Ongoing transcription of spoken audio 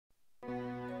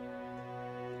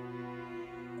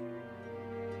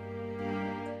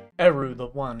Eru the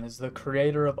One is the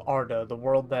creator of Arda, the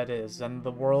world that is, and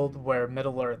the world where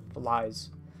Middle-earth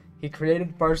lies. He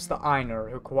created first the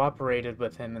Ainur, who cooperated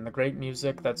with him in the great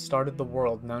music that started the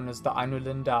world known as the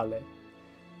Ainulindale.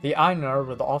 The Ainur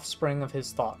were the offspring of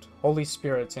his thought, holy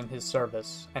spirits in his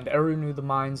service, and Eru knew the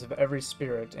minds of every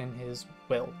spirit in his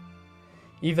will.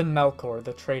 Even Melkor,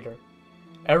 the traitor.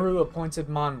 Eru appointed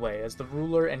Manwë as the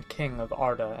ruler and king of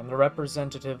Arda and the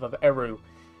representative of Eru,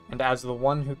 and as the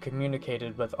one who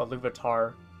communicated with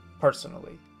Iluvatar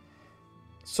personally.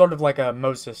 Sort of like a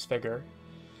Moses figure.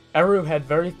 Eru had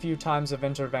very few times of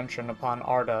intervention upon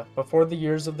Arda. Before the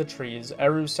years of the trees,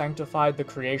 Eru sanctified the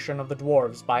creation of the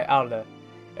dwarves by Aule.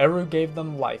 Eru gave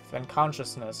them life and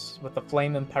consciousness with the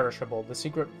flame imperishable, the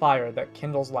secret fire that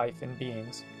kindles life in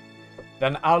beings.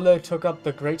 Then Aule took up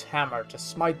the great hammer to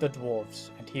smite the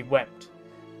dwarves, and he wept.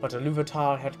 But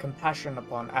Iluvatar had compassion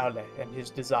upon Aule and his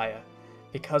desire,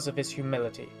 because of his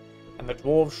humility, and the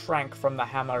dwarves shrank from the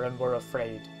hammer and were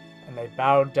afraid, and they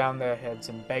bowed down their heads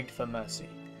and begged for mercy.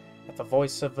 But the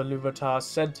voice of Iluvatar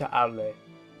said to Aule,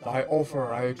 "Thy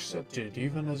offer I accepted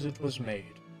even as it was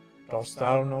made. Dost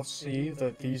thou not see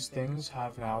that these things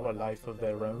have now a life of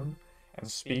their own,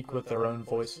 and speak with their own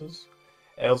voices?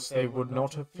 Else they would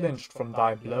not have flinched from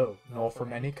thy blow, nor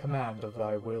from any command of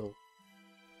thy will."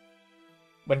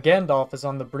 When Gandalf is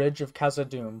on the bridge of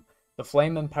Khazad-dûm, the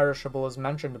flame imperishable is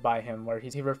mentioned by him where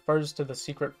he refers to the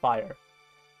secret fire.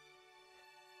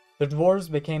 The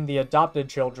dwarves became the adopted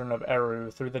children of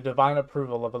Eru through the divine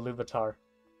approval of Iluvatar.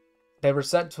 They were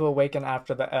set to awaken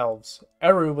after the elves.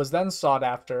 Eru was then sought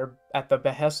after at the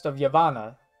behest of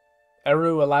Yavanna.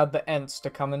 Eru allowed the Ents to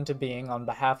come into being on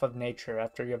behalf of nature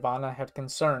after Yavanna had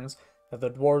concerns that the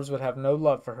dwarves would have no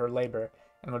love for her labor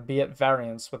and would be at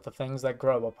variance with the things that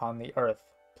grow upon the earth,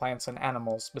 plants and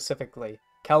animals specifically,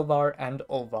 Kelvar and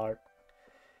Ulvar.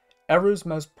 Eru's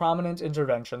most prominent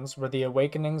interventions were the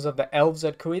awakenings of the elves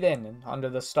at Cuirenin under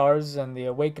the stars and the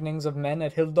awakenings of men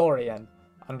at Hildorien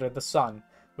under the sun,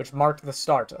 which marked the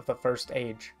start of the First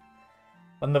Age.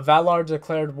 When the Valar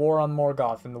declared war on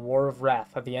Morgoth in the War of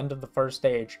Wrath at the end of the First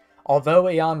Age, although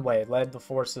Eonwë led the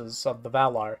forces of the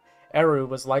Valar, Eru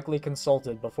was likely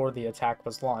consulted before the attack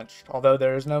was launched, although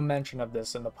there is no mention of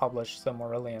this in the published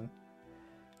Silmarillion.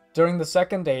 During the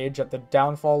Second Age, at the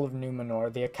downfall of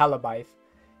Númenor, the Akalabaith,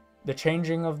 the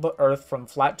changing of the earth from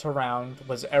flat to round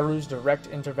was Eru's direct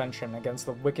intervention against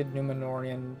the wicked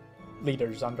Númenorian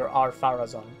leaders under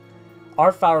Ar-Pharazôn.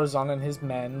 Ar-Pharazôn and his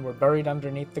men were buried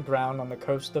underneath the ground on the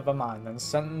coast of Aman and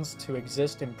sentenced to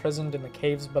exist imprisoned in the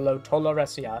caves below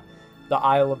Tolaresia, the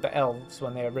Isle of the Elves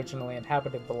when they originally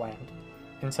inhabited the land,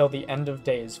 until the end of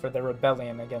days for their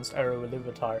rebellion against Eru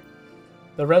Iluvatar.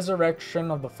 The resurrection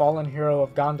of the fallen hero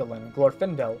of Gondolin,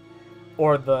 Glorfindel,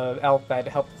 or the elf that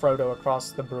helped Frodo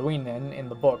across the Bruinen in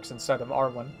the books instead of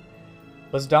Arwen,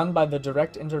 was done by the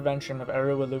direct intervention of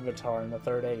Eru Iluvatar in the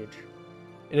Third Age.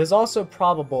 It is also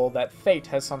probable that fate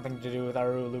has something to do with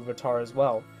Eru Iluvatar as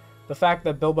well. The fact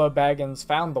that Bilbo Baggins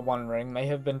found the One Ring may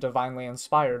have been divinely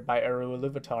inspired by Eru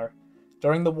Iluvatar.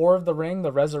 During the War of the Ring,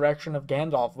 the resurrection of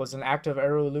Gandalf was an act of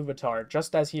Eru Iluvatar,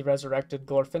 just as he resurrected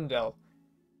Glorfindel.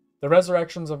 The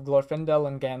resurrections of Glorfindel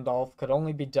and Gandalf could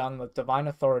only be done with divine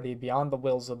authority beyond the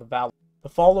wills of the Valar. The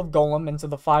fall of Gollum into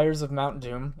the fires of Mount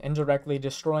Doom, indirectly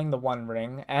destroying the One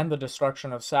Ring, and the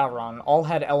destruction of Sauron all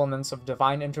had elements of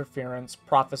divine interference,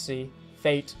 prophecy,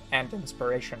 fate, and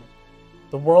inspiration.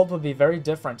 The world would be very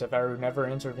different if Eru never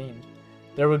intervened.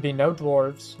 There would be no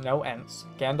dwarves, no Ents,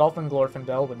 Gandalf and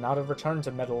Glorfindel would not have returned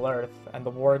to Middle-earth, and the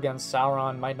war against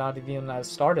Sauron might not even have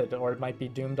started, or it might be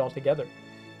doomed altogether.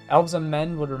 Elves and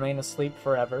men would remain asleep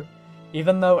forever.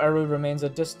 Even though Eru remains a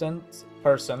distant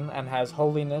person and has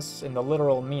holiness in the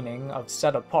literal meaning of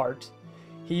set apart,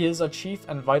 he is a chief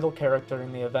and vital character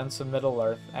in the events of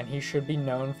Middle-earth, and he should be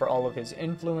known for all of his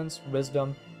influence,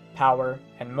 wisdom, power,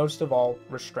 and most of all,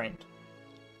 restraint.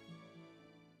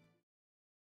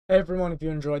 Hey everyone, if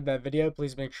you enjoyed that video,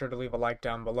 please make sure to leave a like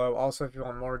down below. Also, if you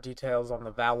want more details on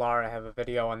the Valar, I have a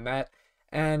video on that.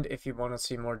 And if you want to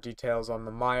see more details on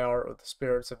the Maiar or the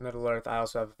Spirits of Middle-earth, I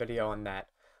also have a video on that.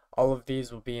 All of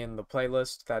these will be in the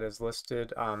playlist that is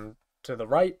listed to the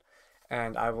right,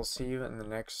 and I will see you in the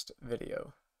next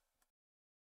video.